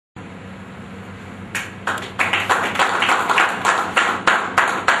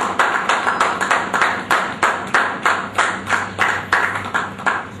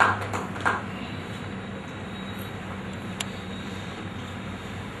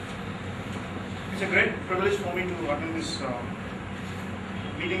It's a great privilege for me to attend this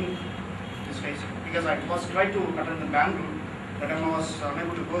meeting these days because I was trying to attend the Bangalore, but I was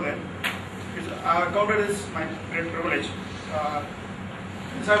unable to go there. I counted as my great privilege.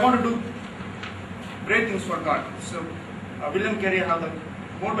 So I want to do great things for God. So William Carey had the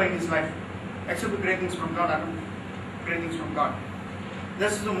motto in his life: accept great things from God, and great things from God.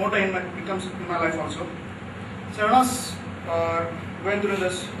 This is the motto becomes in my life also. So when I was going through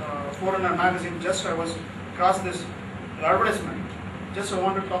this Foreigner magazine, just I was crossed this advertisement. Just I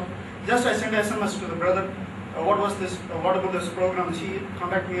wanted to talk. Just I sent SMS to the brother. What was this? What about this program? He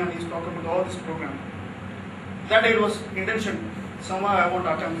contacted me and he's talking about all this program. That day it was intention. Somehow I want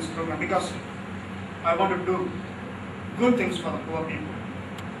to attend this program because I want to do good things for the poor people.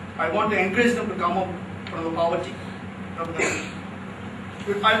 I want to encourage them to come up from the poverty.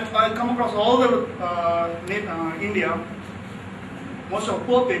 I come across all the India. Most of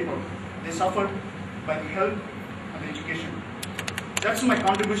poor people, they suffered by the health and the education. That's my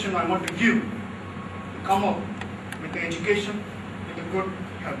contribution I want to give. To come up with the education, with the good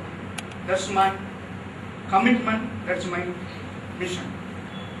health. That's my commitment. That's my mission.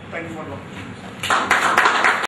 Thank you for the opportunity.